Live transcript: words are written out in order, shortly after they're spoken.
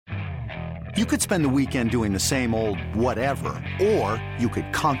You could spend the weekend doing the same old whatever, or you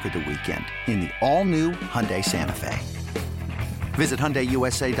could conquer the weekend in the all-new Hyundai Santa Fe. Visit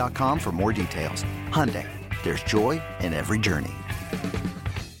HyundaiUSA.com for more details. Hyundai, there's joy in every journey.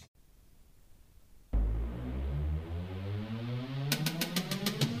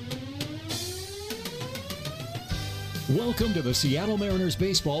 Welcome to the Seattle Mariners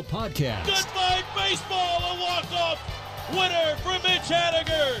Baseball Podcast. Goodbye baseball, a walk-off winner for Mitch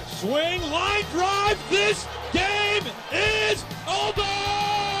Haniger. Swing, line drive, this game is over!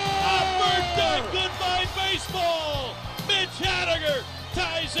 A birthday goodbye baseball. Mitch Haniger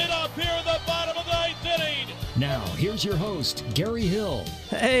ties it up here in the bottom of the ninth inning. Now, here's your host, Gary Hill.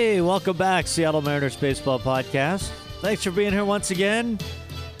 Hey, welcome back, Seattle Mariners Baseball Podcast. Thanks for being here once again.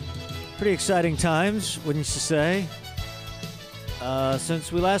 Pretty exciting times, wouldn't you say?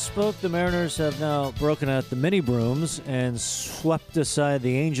 Since we last spoke, the Mariners have now broken out the mini brooms and swept aside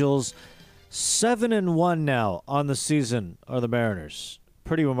the Angels. 7-1 now on the season are the Mariners.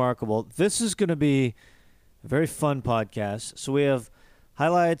 Pretty remarkable. This is going to be a very fun podcast. So we have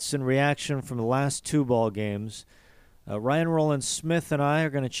highlights and reaction from the last two ball games. Ryan Rowland-Smith and I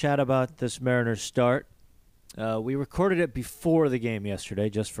are going to chat about this Mariners start. We recorded it before the game yesterday,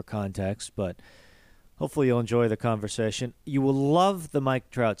 just for context, but hopefully you'll enjoy the conversation. You will love the Mike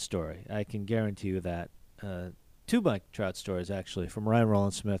Trout story. I can guarantee you that. Two Mike Trout stories, actually, from Ryan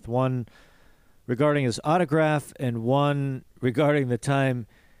Rowland-Smith. One regarding his autograph and one regarding the time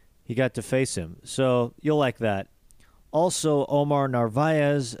he got to face him. So you'll like that. Also, Omar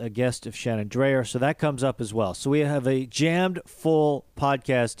Narvaez, a guest of Shannon Drayer. So that comes up as well. So we have a jammed full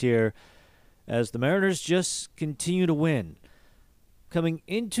podcast here as the Mariners just continue to win. Coming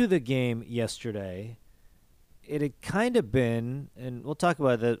into the game yesterday, it had kind of been, and we'll talk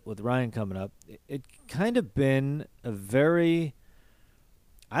about that with Ryan coming up, it kind of been a very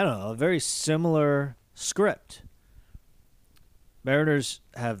similar script. Mariners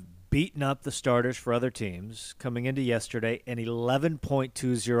have beaten up the starters for other teams. Coming into yesterday, an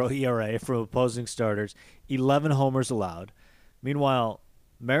 11.20 ERA from opposing starters, 11 homers allowed. Meanwhile,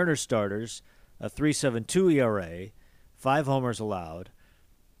 Mariners starters, a 3.72 ERA, 5 homers allowed.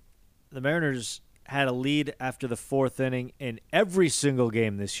 The Mariners had a lead after the fourth inning in every single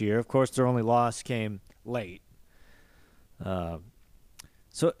game this year. Of course, their only loss came late.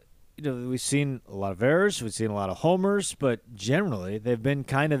 We've seen a lot of errors, we've seen a lot of homers, but generally they've been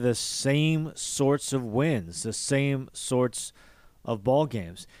kind of the same sorts of wins, the same sorts of ball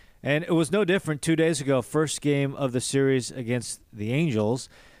games. And it was no different 2 days ago, first game of the series against the Angels.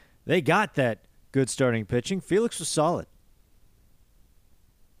 They got that good starting pitching. Felix was solid.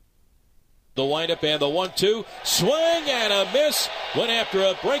 The windup and the 1-2. Swing and a miss. Went after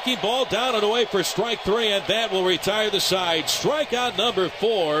a breaking ball down and away for strike three, and that will retire the side. Strikeout number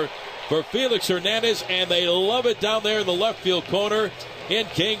 4 for Felix Hernandez, and they love it down there in the left field corner in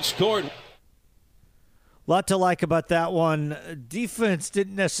Kings Court. Lot to like about that one. Defense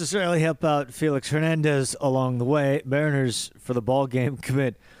didn't necessarily help out Felix Hernandez along the way. Mariners, for the ball game,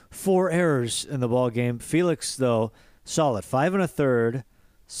 commit 4 errors in the ball game. Felix, though, solid. 5 1/3,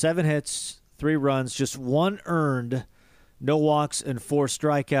 7 hits, 3 runs, just 1 earned, no walks, and 4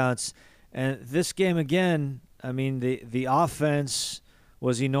 strikeouts. And this game, again, I mean, the offense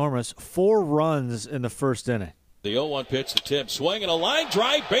was enormous. 4 runs in the first inning. The 0-1 pitch to Tim. Swing and a line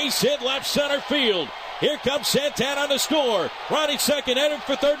drive, base hit, left center field. Here comes Santana on the score. Rounding second, headed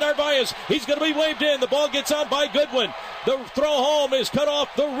for third, Narvaez. He's going to be waved in. The ball gets on by Goodwin. The throw home is cut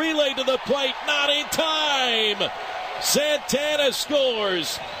off. The relay to the plate, not in time. Santana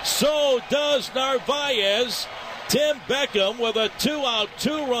scores. So does Narvaez. Tim Beckham with a 2-out,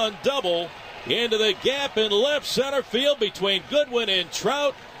 2-run double into the gap in left center field between Goodwin and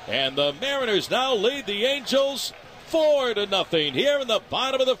Trout. And the Mariners now lead the Angels 4-0 here in the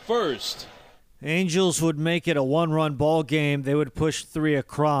bottom of the first. Angels would make it a 1-run ball game. They would push 3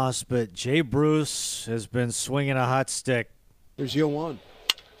 across, but Jay Bruce has been swinging a hot stick. There's 0-1.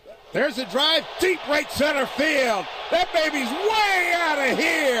 There's a drive deep right center field. That baby's way out of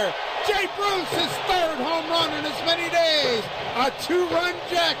here. Jay Bruce's 3rd home run in as many days. A 2-run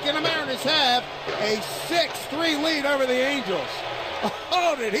jack, and the Mariners have a 6-3 lead over the Angels.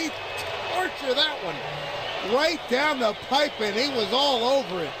 Oh, did he torture that one? Right down the pipe, and he was all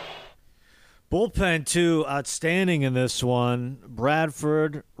over it. Bullpen, too, outstanding in this one.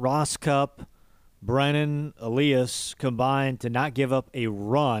 Bradford, Ross Cup, Brennan, Elias combined to not give up a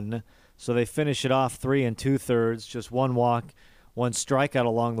run. So they finish it off 3 2/3, just 1 walk, 1 strikeout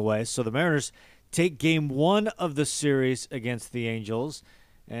along the way. So the Mariners take game 1 of the series against the Angels,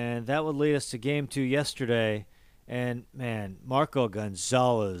 and that would lead us to game 2 yesterday. And, man, Marco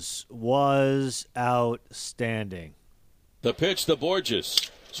Gonzalez was outstanding. The pitch to Borges.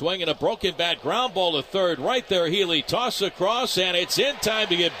 Swinging a broken bat, ground ball to third. Right there, Healy. Toss across, and it's in time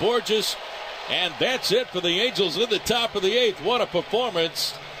to get Borges. And that's it for the Angels in the top of the 8th. What a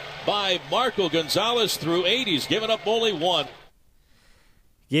performance by Marco Gonzalez through 8. He's given up only 1.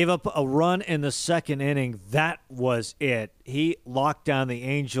 Gave up a run in the second inning. That was it. He locked down the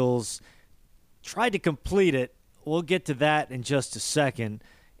Angels, tried to complete it. We'll get to that in just a second.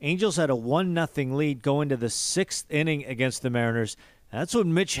 Angels had a 1-0 lead going to the 6th inning against the Mariners. That's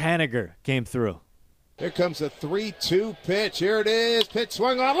when Mitch Haniger came through. Here comes a 3-2 pitch. Here it is. Pitch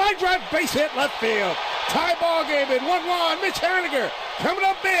swung on. Line drive. Base hit left field. Tie ball game in 1-1. Mitch Haniger coming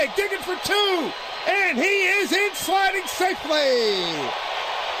up big. Digging for 2. And he is in sliding safely.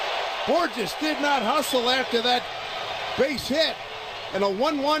 Borges did not hustle after that base hit. In a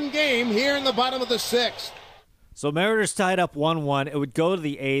 1-1 game here in the bottom of the 6th. So Mariners tied up 1-1. It would go to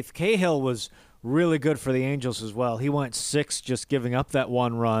the 8th. Cahill was really good for the Angels as well. He went 6, just giving up that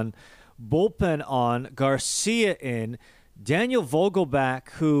 1 run. Bullpen on, Garcia in, Daniel Vogelback,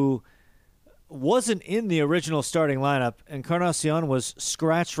 who wasn't in the original starting lineup. Encarnacion was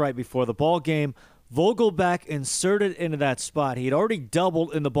scratched right before the ball game. Vogelback inserted into that spot. He had already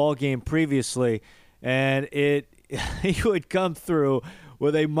doubled in the ball game previously, and he would come through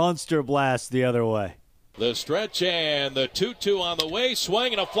with a monster blast the other way. The stretch and the 2-2 on the way.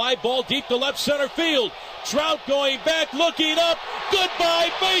 Swing and a fly ball deep to left center field. Trout going back, looking up. Goodbye,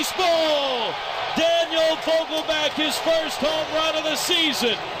 baseball! Daniel Vogelback, his first home run of the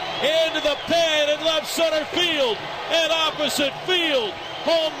season. Into the pen in left center field and opposite field.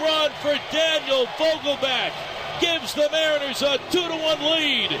 Home run for Daniel Vogelback. Gives the Mariners a 2-1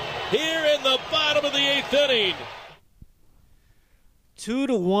 lead here in the bottom of the 8th inning.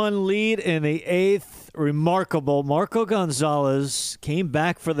 2-1 lead in the 8th. Remarkable. Marco Gonzalez came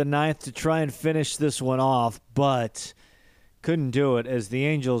back for the 9th to try and finish this one off, but couldn't do it as the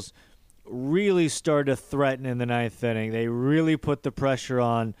Angels really started to threaten in the 9th inning. They really put the pressure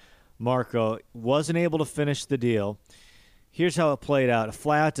on Marco. Wasn't able to finish the deal. Here's how it played out. A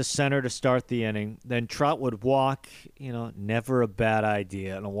fly out to center to start the inning. Then Trout would walk. Never a bad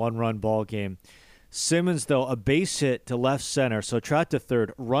idea in a 1-run ball game. Simmons, though, a base hit to left center. So Trout to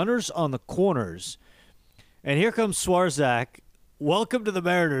third. Runners on the corners. And here comes Swarzak. Welcome to the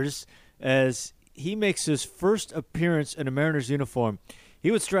Mariners as he makes his first appearance in a Mariners uniform.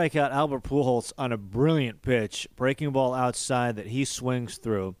 He would strike out Albert Pujols on a brilliant pitch, breaking ball outside that he swings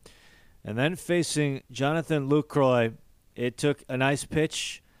through. And then facing Jonathan Lucroy, it took a nice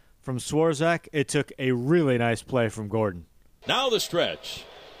pitch from Swarzak. It took a really nice play from Gordon. Now the stretch.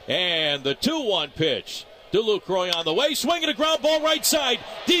 And the 2-1 pitch. to Lucroy on the way, swinging a ground ball right side.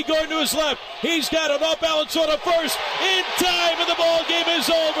 D. Gordon to his left. He's got it off balance on a first. In time, and the ball game is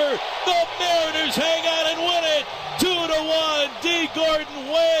over. The Mariners hang on and win it. 2-1. D.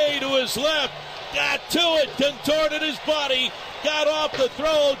 Gordon way to his left. Got to it, contorted his body. Got off the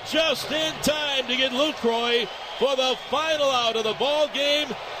throw just in time to get Lucroy for the final out of the ball game.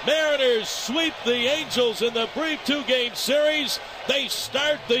 Mariners sweep the Angels in the brief two-game series. They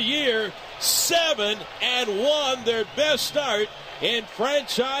start the year 7-1, their best start in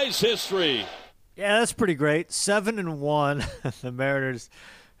franchise history. Yeah, that's pretty great. 7-1, the Mariners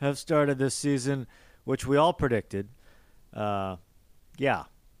have started this season, which we all predicted. Yeah,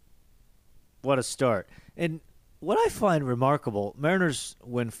 what a start. And what I find remarkable, Mariners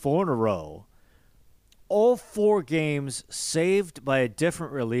win 4 in a row. All 4 games saved by a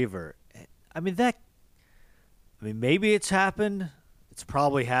different reliever. Maybe it's happened. It's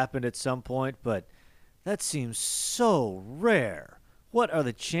probably happened at some point, but that seems so rare. What are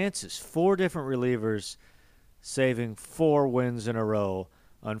the chances? 4 different relievers saving 4 wins in a row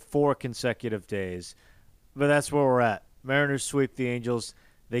on 4 consecutive days. But that's where we're at. Mariners sweep the Angels.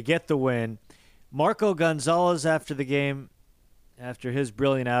 They get the win. Marco Gonzalez, after the game, after his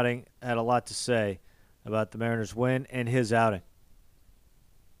brilliant outing, had a lot to say about the Mariners' win and his outing.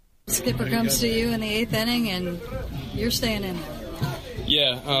 Skipper comes to you in the 8th inning, and you're staying in.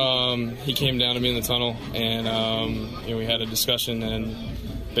 Yeah, he came down to me in the tunnel, and we had a discussion, and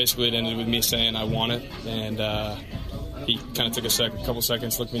basically it ended with me saying I want it, and he kind of took a couple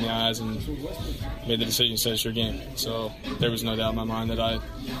seconds, looked me in the eyes, and made the decision, said it's your game. So there was no doubt in my mind that I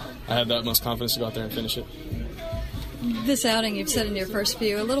had the utmost confidence to go out there and finish it. This outing, you've said in your first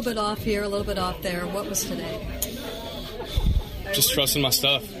few, a little bit off here, a little bit off there. What was today? Just trusting my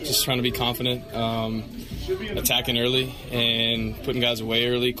stuff, just trying to be confident, attacking early and putting guys away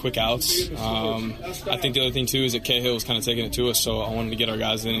early, quick outs. I think the other thing, too, is that Cahill was kind of taking it to us, so I wanted to get our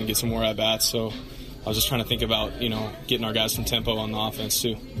guys in and get some more at-bats. So I was just trying to think about, getting our guys some tempo on the offense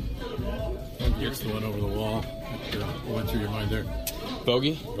too. Gets the one over the wall. What went through your mind there?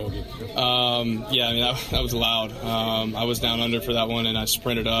 Bogey? Bogey. Yeah, I mean, that was loud. I was down under for that one, and I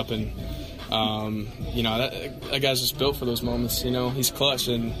sprinted up, and, that guy's just built for those moments. He's clutch,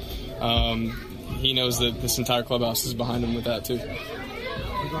 and he knows that this entire clubhouse is behind him with that, too.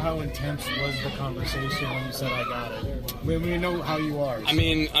 How intense was the conversation when you said, I got it? We know how you are. So. I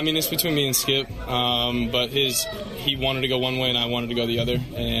mean, it's between me and Skip, but he wanted to go one way, and I wanted to go the other,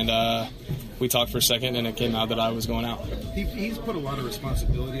 and we talked for a second, and it came out that I was going out. He's put a lot of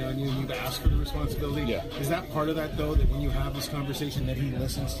responsibility on you, and you've asked for the responsibility. Yeah. Is that part of that, though, that when you have this conversation, that he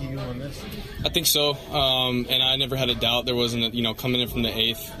listens to you on this? I think so, and I never had a doubt. There wasn't, coming in from the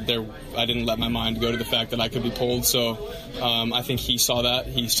 8th, I didn't let my mind go to the fact that I could be pulled. So I think he saw that.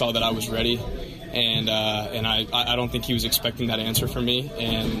 He saw that I was ready, and I don't think he was expecting that answer from me.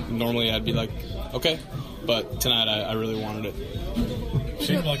 And normally I'd be like, okay, but tonight I really wanted it.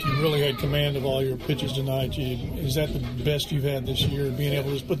 Seemed like you really had command of all your pitches tonight. Is that the best you've had this year, being able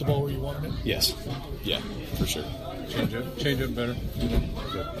to just put the ball where you wanted it? Yes. Yeah, for sure. Change up better?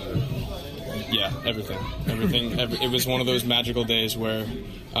 Yeah, everything. It was one of those magical days where,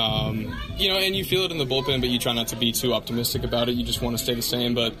 and you feel it in the bullpen, but you try not to be too optimistic about it. You just want to stay the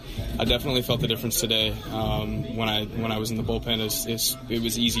same. But I definitely felt the difference today. When I was in the bullpen, it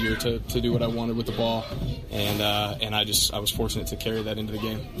was easier to do what I wanted with the ball, and I was fortunate to carry that into the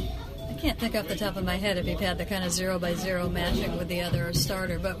game. I can't think off the top of my head if you've had the kind of 0-by-0 matching with the other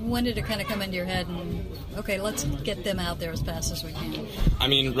starter, but when did it kind of come into your head and, okay, let's get them out there as fast as we can? I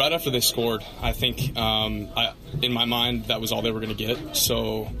mean, right after they scored, I think in my mind that was all they were going to get.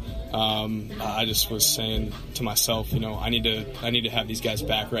 So I just was saying to myself, I need to have these guys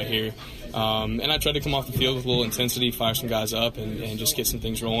back right here. And I tried to come off the field with a little intensity, fire some guys up, and just get some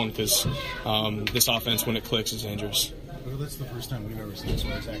things rolling because this offense, when it clicks, is dangerous. Well, that's the first time we've ever seen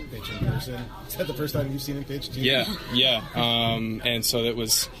Swarzak pitch in person. Is that the first time you've seen him pitch, too? Yeah. And so it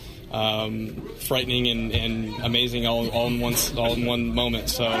was frightening and amazing all in one moment.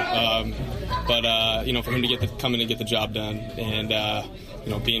 So, for him to come in and get the job done, and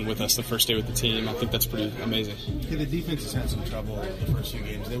being with us the first day with the team, I think that's pretty amazing. Yeah, the defense has had some trouble in the first few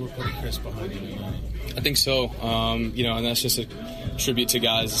games. They were pretty crisp behind you. I think so. And that's just a tribute to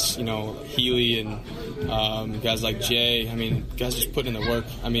guys, Healy and guys like Jay. I mean, guys just putting in the work.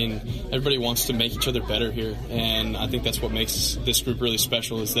 I mean, everybody wants to make each other better here, and I think that's what makes this group really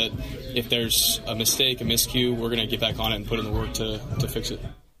special. Is that if there's a mistake, a miscue, we're going to get back on it and put in the work to fix it.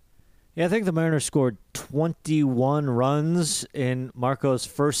 Yeah, I think the Mariners scored 21 runs in Marco's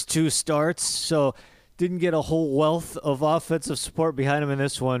first 2 starts, so didn't get a whole wealth of offensive support behind him in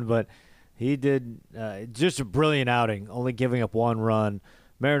this one, but he did just a brilliant outing, only giving up 1 run.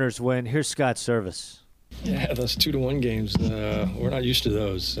 Mariners win. Here's Scott Service. Yeah, those 2-1 games, we're not used to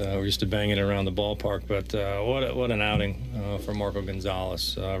those. We're used to banging it around the ballpark, but what an outing for Marco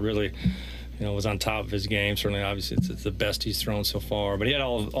Gonzalez. Really, was on top of his game. Certainly, obviously, it's the best he's thrown so far. But he had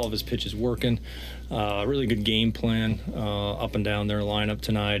all of his pitches working. Really good game plan up and down their lineup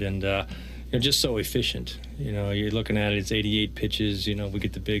tonight, and just so efficient. You're looking at it, it's 88 pitches. We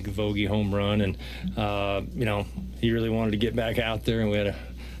get the big Vogie home run, and he really wanted to get back out there, and we had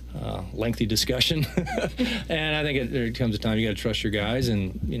a lengthy discussion. And I think there comes a time you got to trust your guys,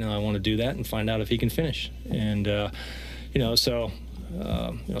 and I want to do that and find out if he can finish. And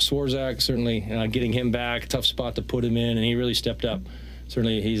Swarzak, certainly getting him back, tough spot to put him in, and he really stepped up.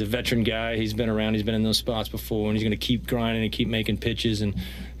 Certainly, he's a veteran guy. He's been around. He's been in those spots before, and he's going to keep grinding and keep making pitches, and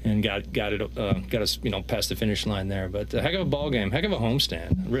got us past the finish line there. But heck of a ball game, heck of a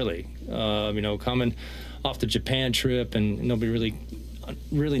homestand, really. Coming off the Japan trip, and nobody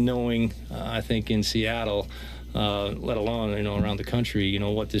really knowing, I think, in Seattle, let alone around the country,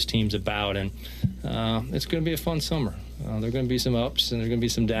 what this team's about, and it's going to be a fun summer. There are going to be some ups and there are going to be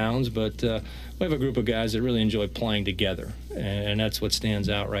some downs, but we have a group of guys that really enjoy playing together, and that's what stands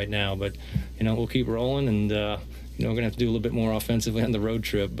out right now. But we'll keep rolling, and we're going to have to do a little bit more offensively on the road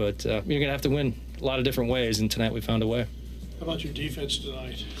trip, but you're going to have to win a lot of different ways, and tonight we found a way. How about your defense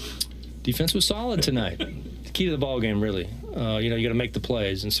tonight? Defense was solid tonight. The key to the ball game, really. You got to make the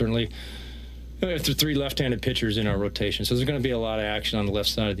plays, and certainly we have 3 left-handed pitchers in our rotation, so there's going to be a lot of action on the left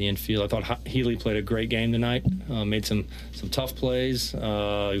side of the infield. I thought Healy played a great game tonight, made some tough plays. He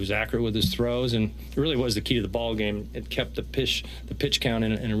was accurate with his throws, and it really was the key to the ball game. It kept the pitch count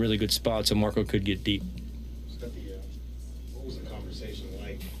in a really good spot, so Marco could get deep. What was the conversation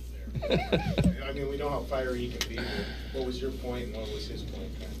like there? I mean, we know how fiery he can be. What was your point, and what was his point?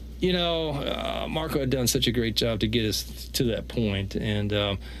 Marco had done such a great job to get us to that point, and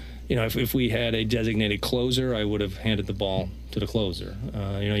if we had a designated closer, I would have handed the ball to the closer.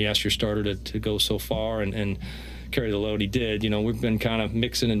 You asked your starter to go so far and carry the load. He did. We've been kind of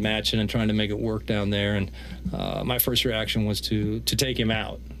mixing and matching and trying to make it work down there. And my first reaction was to take him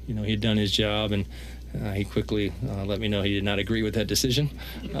out. He had done his job, and he quickly let me know he did not agree with that decision,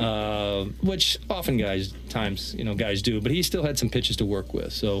 which often guys do. But he still had some pitches to work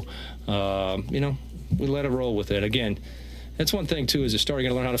with. So, we let it roll with it. Again, that's one thing, too, as a starter, you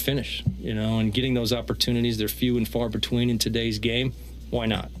got to learn how to finish, and getting those opportunities. They're few and far between in today's game. Why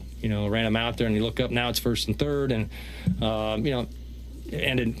not? Ran him out there, and you look up, now it's first and third, and,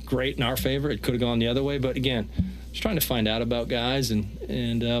 ended great in our favor. It could have gone the other way. But, again, just trying to find out about guys, and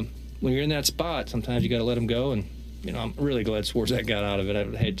when you're in that spot, sometimes you got to let them go. And, I'm really glad Swarzak got out of it. I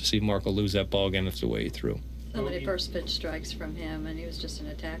would hate to see Marco lose that ball game if it's the way he threw. So many first pitch strikes from him, and he was just in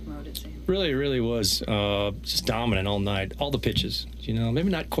attack mode, it seemed. Really, really was just dominant all night. All the pitches, maybe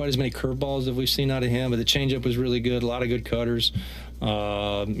not quite as many curveballs as we've seen out of him, but the changeup was really good. A lot of good cutters,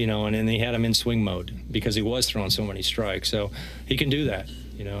 and then he had him in swing mode because he was throwing so many strikes. So he can do that.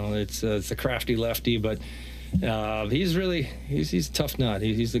 It's a crafty lefty, but he's a tough nut.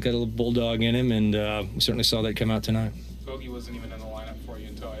 He's got a little bulldog in him, and we certainly saw that come out tonight. Bogey wasn't even in the lineup for you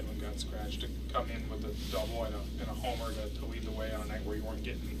until Edwin got scratched. To come in with a double and a homer to lead the way on a night where you weren't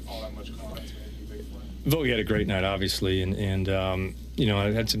getting all that much confidence made you big for him. Vogel had a great night, obviously, and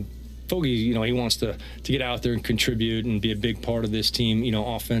I had some. Vogel, he wants to get out there and contribute and be a big part of this team,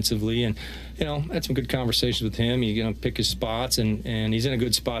 offensively, and had some good conversations with him. You pick his spots, and he's in a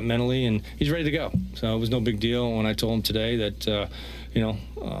good spot mentally, and he's ready to go. So it was no big deal when I told him today that.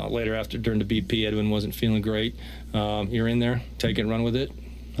 Later during the BP, Edwin wasn't feeling great. You're in there, take it and run with it.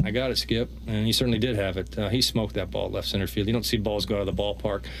 I got it, Skip, and he certainly did have it. He smoked that ball left center field. You don't see balls go out of the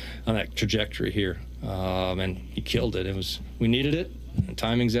ballpark on that trajectory here, and he killed it. We needed it, and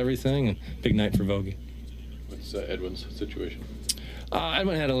timing's everything, and big night for Vogie. What's Edwin's situation?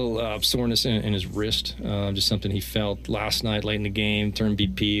 Edwin had a little soreness in his wrist, just something he felt last night late in the game. Turned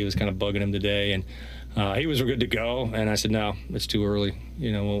BP, it was kind of bugging him today, and he was good to go, and I said, no, it's too early.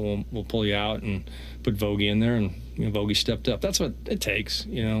 We'll pull you out and put Vogie in there, and Vogie stepped up. That's what it takes,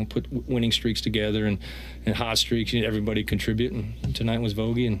 put winning streaks together and hot streaks. You need everybody to contribute, and tonight was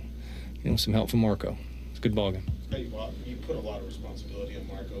Vogie and some help from Marco. It's a good ball game. You put a lot of responsibility on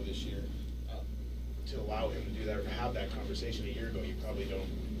Marco this year. To allow him to do that or to have that conversation a year ago, you probably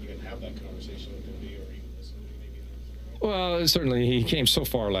didn't have that conversation with him, do you, or even listen to maybe? Well, certainly he came so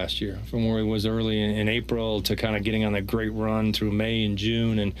far last year from where he was early in April to kind of getting on that great run through May and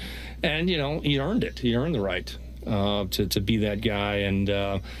June, and he earned it. He earned the right to be that guy,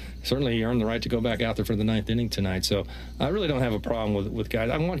 and certainly he earned the right to go back out there for the ninth inning tonight. So I really don't have a problem with guys.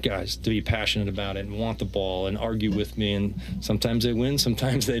 I want guys to be passionate about it and want the ball and argue with me, and sometimes they win,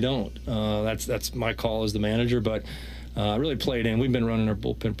 sometimes they don't. That's my call as the manager, but I really played in. We've been running our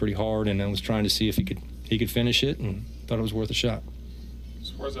bullpen pretty hard, and I was trying to see if he could finish it, and thought it was worth a shot.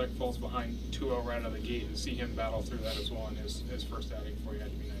 Swarzak falls behind 2-0 right out of the gate, and see him battle through that as well in his first outing for you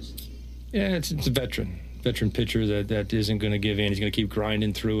had to be nice. Yeah, it's a veteran pitcher that isn't going to give in. He's going to keep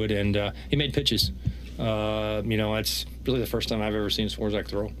grinding through it, and he made pitches. It's really the first time I've ever seen Swarzak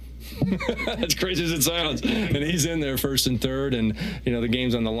throw. As crazy as it sounds. And he's in there first and third, and the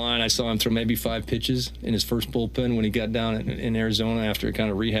game's on the line. I saw him throw maybe 5 pitches in his first bullpen when he got down in Arizona after kind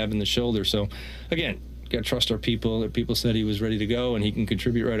of rehabbing the shoulder. So, again, got to trust our people. The people said he was ready to go and he can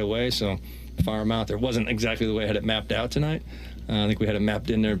contribute right away, so fire him out there. It wasn't exactly the way I had it mapped out tonight. I think we had it mapped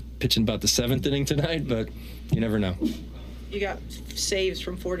in there pitching about the 7th inning tonight, but you never know. You got saves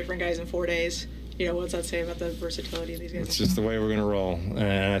from 4 different guys in 4 days. What's that say about the versatility of these guys? It's just the way we're going to roll.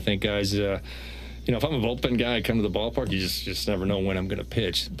 And I think guys, if I'm a bullpen guy, I come to the ballpark, you just never know when I'm going to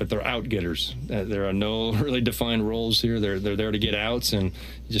pitch. But they're out-getters. There are no really defined roles here. They're there to get outs, and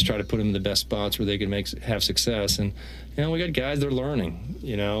you just try to put them in the best spots where they can have success. And, we got guys, they're learning,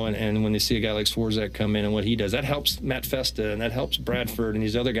 and when they see a guy like Swarzak come in and what he does, that helps Matt Festa, and that helps Bradford and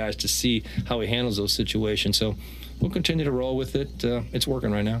these other guys to see how he handles those situations. So we'll continue to roll with it. It's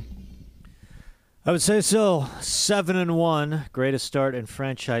working right now. I would say so. 7-1, greatest start in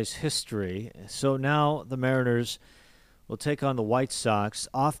franchise history. So now the Mariners will take on the White Sox.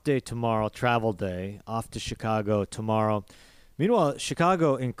 Off day tomorrow, travel day. Off to Chicago tomorrow. Meanwhile,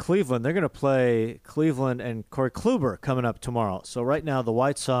 Chicago and Cleveland, they're going to play Cleveland and Corey Kluber coming up tomorrow. So right now the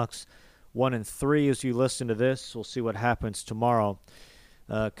White Sox 1-3 as you listen to this. We'll see what happens tomorrow.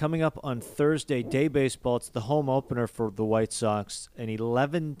 Coming up on Thursday, day baseball, it's the home opener for the White Sox. An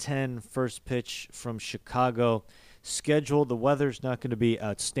 11:10 first pitch from Chicago. Scheduled, the weather's not going to be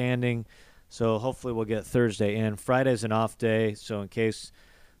outstanding, so hopefully we'll get Thursday in. Friday's an off day, so in case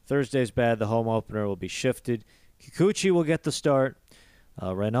Thursday's bad. The home opener will be shifted. Kikuchi will get the start.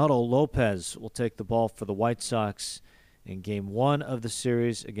 Reynaldo Lopez will take the ball for the White Sox in Game 1 of the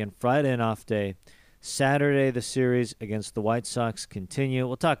series. Again, Friday an off day. Saturday, the series against the White Sox continue.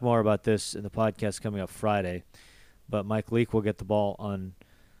 We'll talk more about this in the podcast coming up Friday. But Mike Leake will get the ball on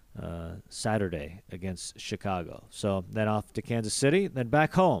Saturday against Chicago. So then off to Kansas City, then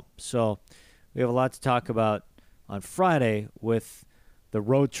back home. So we have a lot to talk about on Friday with the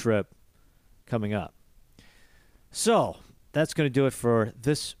road trip coming up. So that's going to do it for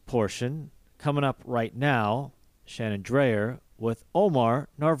this portion. Coming up right now, Shannon Drayer with Omar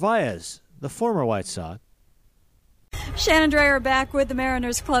Narvaez, the former White Sox. Shannon Drayer back with the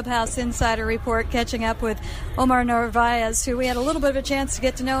Mariners Clubhouse Insider Report, catching up with Omar Narvaez, who we had a little bit of a chance to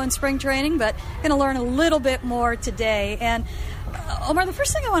get to know in spring training, but going to learn a little bit more today. And Omar, the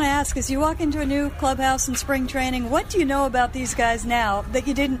first thing I want to ask is, you walk into a new clubhouse in spring training. What do you know about these guys now that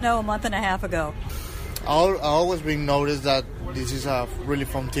you didn't know a month and a half ago? I always been noticed that this is a really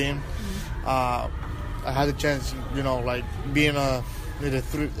fun team. I had a chance, like being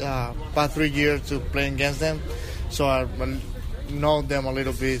past 3 years to play against them, so I know them a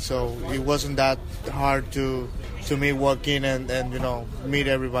little bit. So it wasn't that hard to me walk in and meet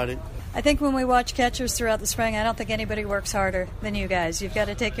everybody. I think when we watch catchers throughout the spring, I don't think anybody works harder than you guys. You've got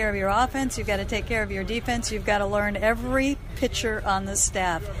to take care of your offense. You've got to take care of your defense. You've got to learn every pitcher on the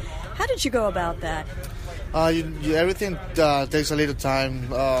staff. How did you go about that? Everything takes a little time.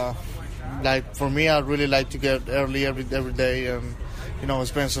 Like for me, I really like to get early every day and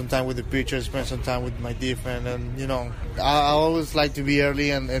spend some time with the pitchers, spend some time with my defense, and I always like to be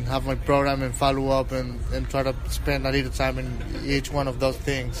early and have my program and follow up and try to spend a little time in each one of those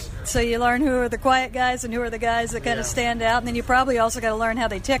things. So you learn who are the quiet guys and who are the guys that kind of stand out, and then you probably also got to learn how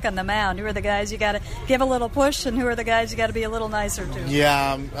they tick on the mound. Who are the guys you got to give a little push, and who are the guys you got to be a little nicer to?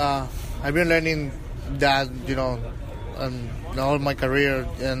 Yeah, I've been learning that all my career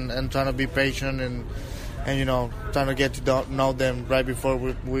and trying to be patient and trying to get to know them right before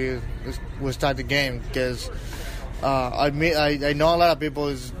we start the game, because I know a lot of people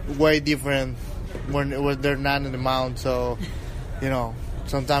is way different when they're not in the mound. So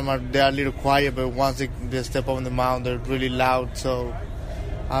sometimes they're a little quiet, but once they step up on the mound, they're really loud. So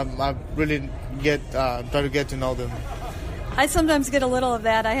I really try to get to know them. I sometimes get a little of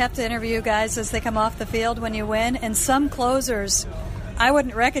that. I have to interview guys as they come off the field when you win, and some closers I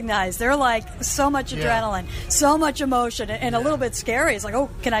wouldn't recognize. They're like so much adrenaline, so much emotion, and a little bit scary. It's like, oh,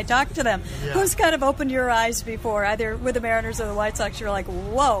 can I talk to them? Yeah. Who's kind of opened your eyes before, either with the Mariners or the White Sox? You're like,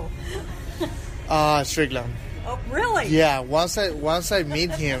 whoa. Strickland. Oh, really? Yeah. Once I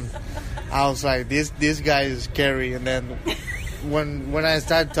meet him, I was like, this guy is scary. And then when I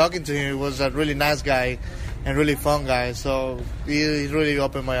started talking to him, he was a really nice guy and really fun guy. So he really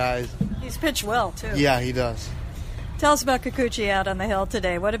opened my eyes. He's pitched well too. Yeah, he does. Tell us about Kikuchi out on the hill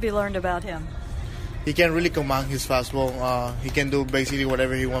today. What have you learned about him? He can really command his fastball. He can do basically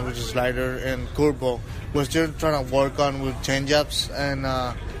whatever he wants with his slider and curveball. We're still trying to work on with changeups, and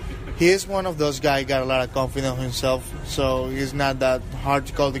he is one of those guys got a lot of confidence in himself. So it's not that hard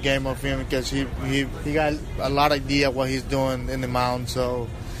to call the game of him because he got a lot of idea what he's doing in the mound. So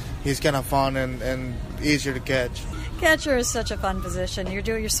he's kind of fun and easier to catch. Catcher is such a fun position.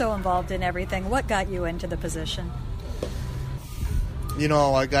 You're so involved in everything. What got you into the position?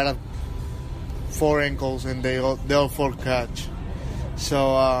 I got 4 ankles and they all 4 catch.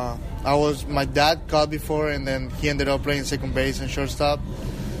 So my dad caught before, and then he ended up playing second base and shortstop,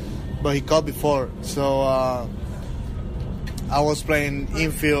 but he caught before. So I was playing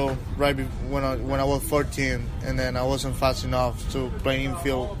infield right when I was 14, and then I wasn't fast enough to play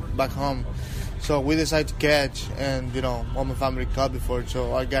infield back home. So we decided to catch, and all my family caught before,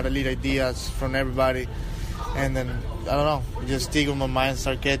 so I got a little ideas from everybody. And then, I don't know, just stick with my mind,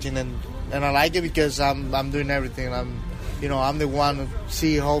 start catching, and I like it because I'm doing everything. I'm the one who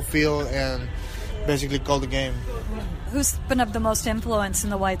see whole field and basically call the game. Who's been of the most influence in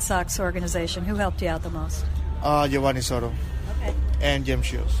the White Sox organization? Who helped you out the most? Giovanni Soto. Okay. And James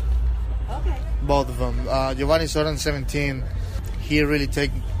Shields. Okay. Both of them. Giovanni Soto in 17, he really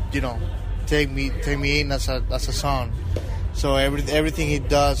take me in as a son. So everything he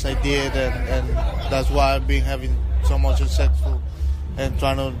does, I did, and that's why I've been having so much successful and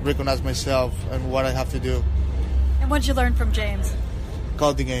trying to recognize myself and what I have to do. And what did you learn from James?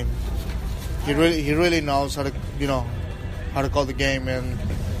 Call the game. He really knows how to call the game,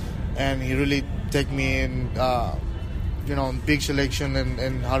 and he really take me in big selection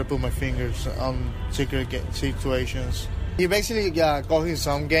and how to put my fingers on secret situations. He basically called his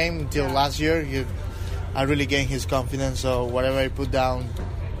own game until last year. I really gained his confidence, so whatever I put down,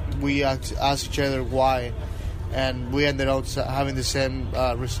 we asked each other why, and we ended up having the same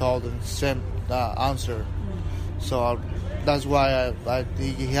result and same answer. So that's why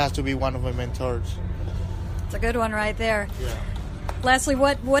he has to be one of my mentors. It's a good one right there. Yeah. Lastly,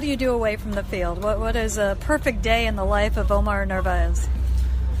 what do you do away from the field? What is a perfect day in the life of Omar Narvaez?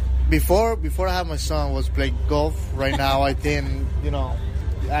 Before I had my son, was play golf. Right now, I think,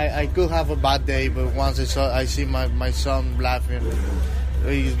 I could have a bad day, but once I see my son laughing,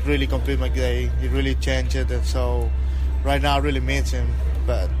 he really complete my day. He really changed it, and so right now I really miss him.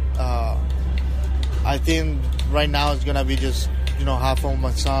 But I think right now it's gonna be just have fun with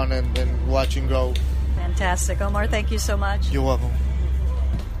my son and watch him grow. Fantastic, Omar. Thank you so much. You're welcome.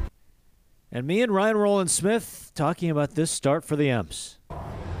 And me and Ryan Rowland-Smith talking about this start for the Emps.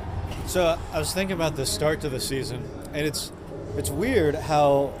 So I was thinking about the start to the season, and it's weird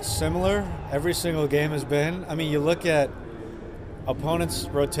how similar every single game has been. I mean, you look at opponents'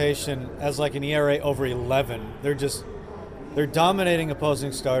 rotation as like an ERA over 11. They're dominating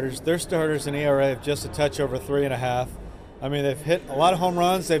opposing starters. Their starters an ERA of just a touch over 3.5. I mean, they've hit a lot of home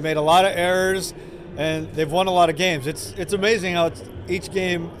runs. They've made a lot of errors, and they've won a lot of games. It's amazing how each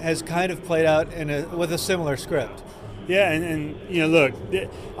game has kind of played out with a similar script. Yeah, and look,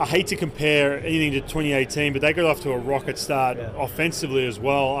 I hate to compare anything to 2018, but they got off to a rocket start offensively as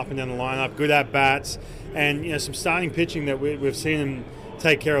well, up and down the lineup, good at-bats, and some starting pitching that we've seen them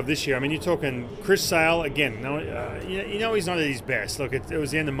take care of this year. I mean, you're talking Chris Sale, again, he's not at his best. Look, it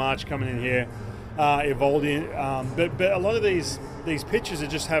was the end of March coming in here, Evaldi, but a lot of these pitchers are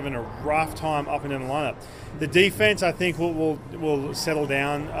just having a rough time up and down the lineup. The defense, I think, will settle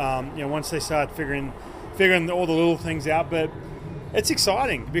down once they start figuring all the little things out, but it's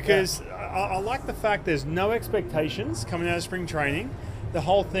exciting because I like the fact there's no expectations coming out of spring training. The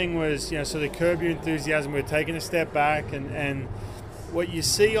whole thing was, sort of curb your enthusiasm. We're taking a step back, and what you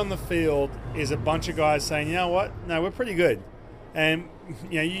see on the field is a bunch of guys saying, you know what, no, we're pretty good. And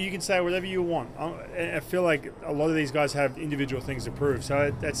you can say whatever you want. I feel like a lot of these guys have individual things to prove,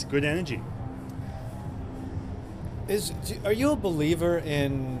 so that's good energy. Are you a believer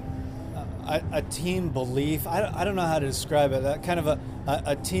in a team belief? I don't know how to describe it. That kind of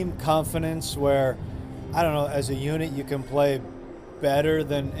a team confidence where, I don't know, as a unit you can play better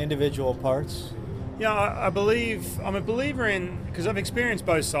than individual parts? Yeah, I'm a believer in, because I've experienced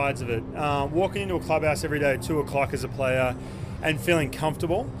both sides of it. Walking into a clubhouse every day at 2 o'clock as a player and feeling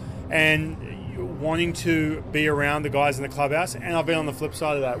comfortable and wanting to be around the guys in the clubhouse. And I've been on the flip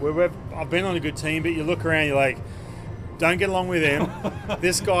side of that, where I've been on a good team, but you look around, you're like, don't get along with him.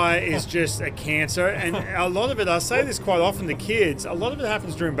 This guy is just a cancer. And a lot of it, I say this quite often to kids, a lot of it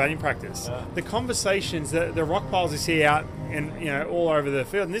happens during batting practice. Yeah. The conversations, the rock piles you see out and all over the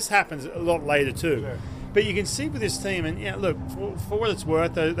field, and this happens a lot later too. Sure. But you can see with this team, and look, for what it's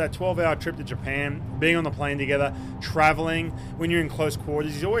worth, that 12-hour trip to Japan, being on the plane together, traveling, when you're in close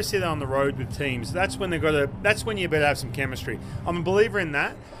quarters, you always see that on the road with teams. That's when you better have some chemistry. I'm a believer in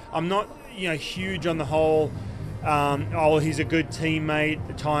that. I'm not huge on the whole he's a good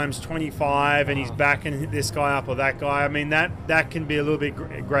teammate times 25 and he's backing this guy up or that guy. I mean, that can be a little bit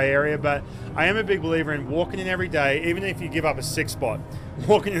grey area, but I am a big believer in walking in every day, even if you give up a 6 spot.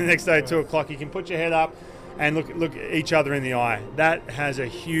 Walking in the next day at 2 o'clock, you can put your head up and look at each other in the eye. That has a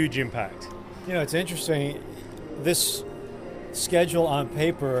huge impact. It's interesting. This schedule on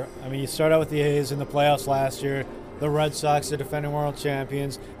paper, I mean, you start out with the A's in the playoffs last year, the Red Sox, the defending world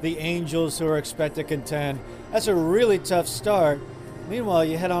champions, the Angels, who are expected to contend. That's a really tough start. Meanwhile,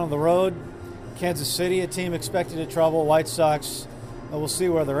 you head on the road, Kansas City, a team expected to trouble, White Sox, we'll see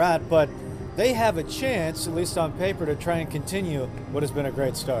where they're at, but they have a chance, at least on paper, to try and continue what has been a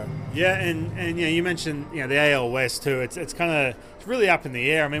great start. Yeah, and you mentioned the AL West too. It's really up in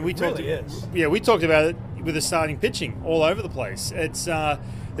the air. I mean, we talked about it with the starting pitching all over the place. It's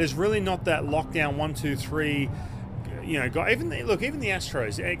there's really not that lockdown 1, 2, 3. Even the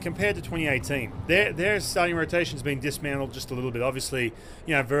Astros, compared to 2018, their starting rotation's been dismantled just a little bit. Obviously,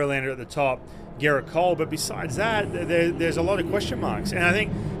 Verlander at the top, Gerrit Cole, but besides that, there's a lot of question marks. And I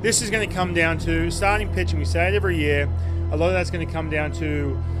think this is going to come down to starting pitching. We say it every year. A lot of that's going to come down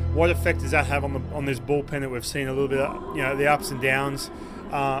to what effect does that have on this bullpen that we've seen a little bit of, the ups and downs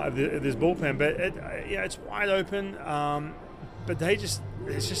of this bullpen. But it's wide open. But there's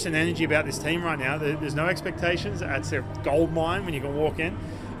just an energy about this team right now. There's no expectations. That's their gold mine when you can walk in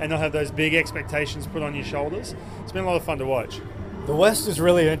and not have those big expectations put on your shoulders. It's been a lot of fun to watch. The West is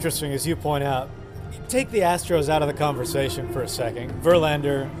really interesting, as you point out. Take the Astros out of the conversation for a second.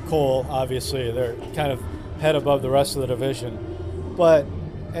 Verlander, Cole, obviously, they're kind of head above the rest of the division. But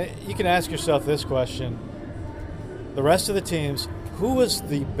you can ask yourself this question. The rest of the teams, who was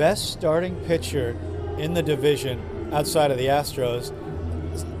the best starting pitcher in the division outside of the Astros?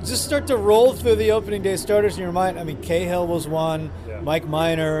 Just start to roll through the opening day starters in your mind. I mean, Cahill was one, Mike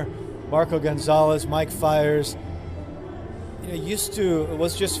Minor, Marco Gonzalez, Mike Fiers. It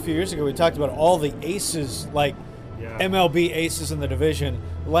was just a few years ago, we talked about all the aces, like MLB aces in the division.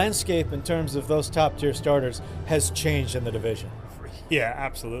 Landscape in terms of those top-tier starters has changed in the division. Yeah,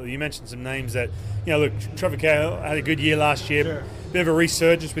 absolutely. You mentioned some names that, look, Trevor Cahill had a good year last year. Sure. Bit of a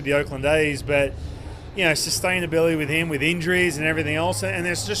resurgence with the Oakland A's, but, sustainability with him, with injuries and everything else. And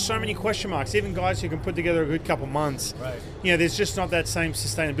there's just so many question marks. Even guys who can put together a good couple months. Right. There's just not that same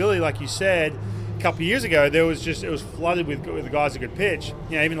sustainability, like you said. A couple of years ago, it was flooded with the guys who could pitch.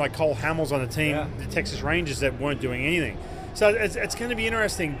 Even like Cole Hamels on the team, the Texas Rangers, that weren't doing anything. So it's going to be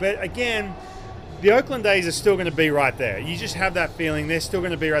interesting. But again, the Oakland A's are still going to be right there. You just have that feeling they're still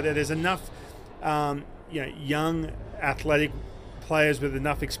going to be right there. There's enough, young, athletic players with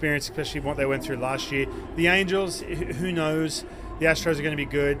enough experience, especially what they went through last year. The Angels, who knows? The Astros are going to be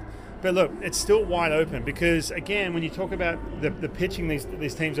good. But look, it's still wide open because, again, when you talk about the pitching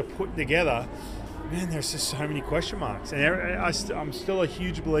these teams are putting together, man, there's just so many question marks. And I'm still a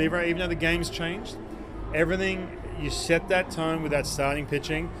huge believer, even though the game's changed, everything, you set that tone with that starting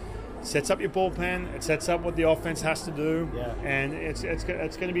pitching, sets up your bullpen, it sets up what the offense has to do, and it's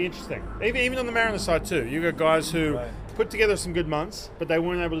going to be interesting. Even on the Mariners side too, you got guys who put together some good months, but they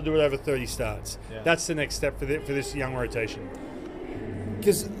weren't able to do it over 30 starts. Yeah. That's the next step for this young rotation.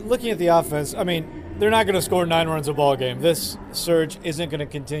 Because looking at the offense, I mean, they're not going to score 9 runs a ball game. This surge isn't going to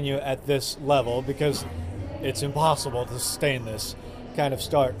continue at this level because it's impossible to sustain this kind of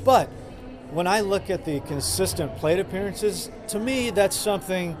start. But when I look at the consistent plate appearances, to me, that's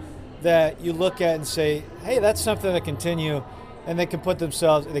something that you look at and say, hey, that's something that continue, and they can put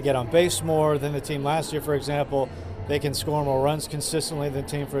themselves, they get on base more than the team last year, for example. They can score more runs consistently than the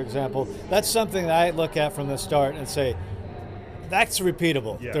team, for example. That's something that I look at from the start and say, that's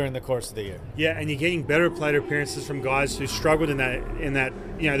repeatable during the course of the year. Yeah, and you're getting better plate appearances from guys who struggled in that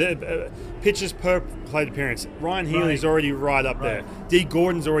pitches per plate appearance. Ryan Healy's already right up there. Dee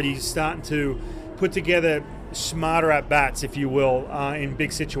Gordon's already starting to put together smarter at-bats, if you will, in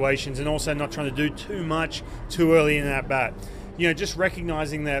big situations, and also not trying to do too much too early in that bat. Just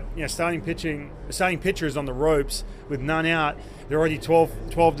recognizing that starting pitcher is on the ropes with none out. They're already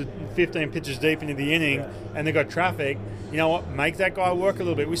 12 to 15 pitches deep into the inning, and they've got traffic. You know what? Make that guy work a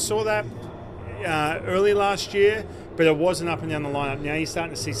little bit. We saw that early last year, but it wasn't up and down the lineup. Now you're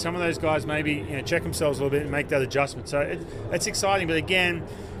starting to see some of those guys maybe check themselves a little bit and make that adjustment. So it's exciting. But again,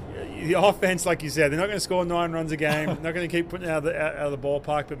 the offense, like you said, they're not going to score 9 runs a game. They're not going to keep putting it out of the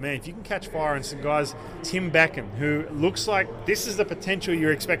ballpark. But, man, if you can catch fire on some guys, Tim Beckham, who looks like this is the potential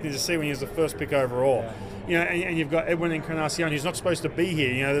you're expecting to see when he was the first pick overall. And you've got Edwin Encarnacion, who's not supposed to be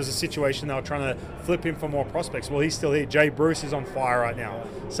here. There's a situation they were trying to flip him for more prospects. Well, he's still here. Jay Bruce is on fire right now.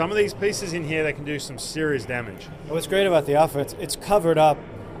 Some of these pieces in here, they can do some serious damage. What's great about the offense, it's covered up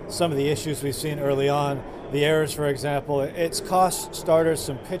some of the issues we've seen early on. The errors, for example, it's cost starters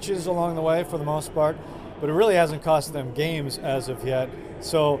some pitches along the way for the most part, but it really hasn't cost them games as of yet.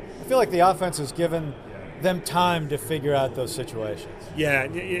 So I feel like the offense has given them time to figure out those situations. Yeah,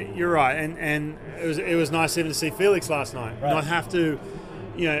 you're right, and it was nice even to see Felix last night, not have to,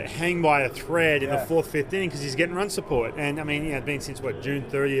 hang by a thread in the 4th, 5th inning because he's getting run support. And I mean, it's been since June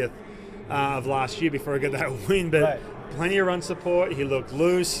 30th of last year before he got that win, but. Plenty of run support. He looked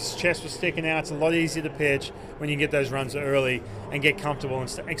loose. His chest was sticking out. It's a lot easier to pitch when you get those runs early and get comfortable,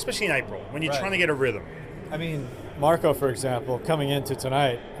 especially in April when you're trying to get a rhythm. I mean, Marco, for example, coming into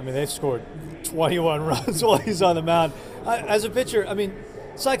tonight, they've scored 21 runs while he's on the mound. As a pitcher,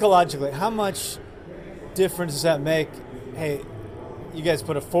 psychologically, how much difference does that make? Hey, you guys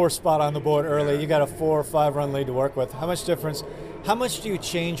put a 4 spot on the board early. You got a 4 or 5 run lead to work with. How much difference? How much do you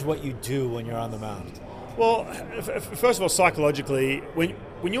change what you do when you're on the mound? Well, first of all, psychologically, when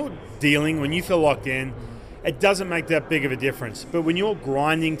you're dealing, when you feel locked in, it doesn't make that big of a difference. But when you're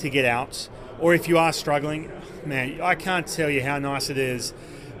grinding to get outs, or if you are struggling, man, I can't tell you how nice it is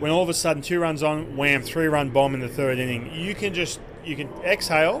when all of a sudden 2 runs on, wham, 3-run bomb in the 3rd inning. You can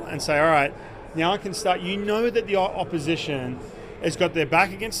exhale and say, all right, now I can start. You know that the opposition has got their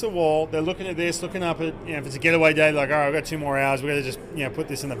back against the wall. They're looking at this, looking up at, if it's a getaway day, like, all right, I've got 2 more hours. We've got to just, put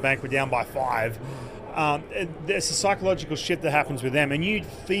this in the bank. We're down by 5. There's a psychological shift that happens with them, and you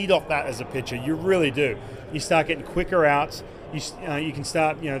feed off that as a pitcher. You really do. You start getting quicker outs. you can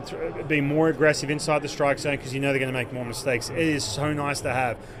start being more aggressive inside the strike zone because you know they're going to make more mistakes. It is so nice to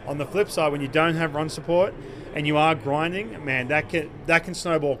have. On the flip side, when you don't have run support and you are grinding, man, that can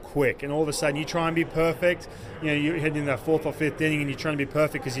snowball quick. And all of a sudden, you try and be perfect. You're heading in that fourth or fifth inning, and you're trying to be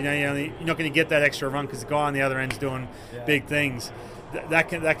perfect because you're not going to get that extra run because the guy on the other end's doing big things. That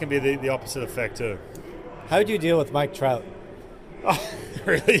can be the opposite effect too. How did you deal with Mike Trout? Oh,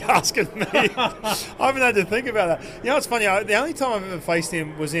 really asking me? I haven't had to think about that. It's funny. The only time I've ever faced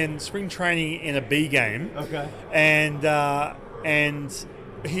him was in spring training in a B game. Okay. And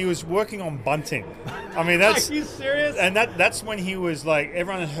he was working on bunting. I mean, that's. Are you serious? And that's when he was like,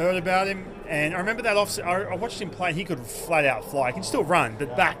 everyone had heard about him. And I remember that officer. I watched him play. And he could flat out fly. He can still run,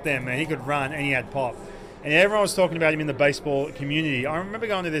 but back then, man, he could run and he had pop. And everyone was talking about him in the baseball community. I remember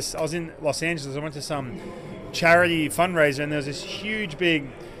going to this. I was in Los Angeles. I went to some charity fundraiser, and there was this huge, big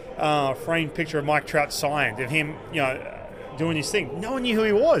framed picture of Mike Trout signed of him, doing his thing. No one knew who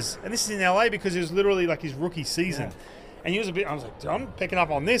he was, and this is in LA because it was literally like his rookie season. Yeah. And he was I was like, I'm picking up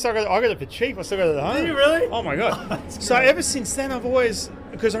on this. I got it for cheap. I still got it at home. Did you really? Oh my god! So ever since then, I've always,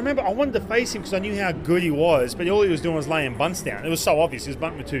 because I remember I wanted to face him because I knew how good he was, but all he was doing was laying bunts down. It was so obvious. He was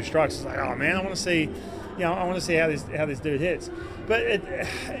bunting with 2 strikes. I was like, oh man, I want to see. I want to see how this dude hits. But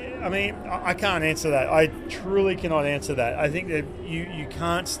I can't answer that. I truly cannot answer that. I think that you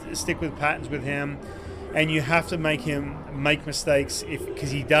can't stick with patterns with him, and you have to make him make mistakes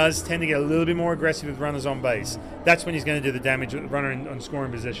because he does tend to get a little bit more aggressive with runners on base. That's when he's going to do the damage with the runner on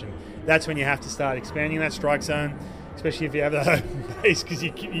scoring position. That's when you have to start expanding that strike zone, especially if you have that open base, because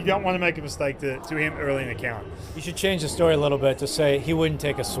you don't want to make a mistake to him early in the count. You should change the story a little bit to say he wouldn't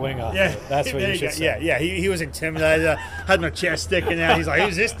take a swing off it. That's what you should say. Yeah. He was intimidated, had my chest sticking out. He's like,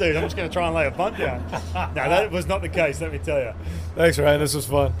 who's this dude? I'm just going to try and lay a bunt down. No, that was not the case, let me tell you. Thanks, Ryan. This was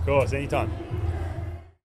fun. Of course, anytime.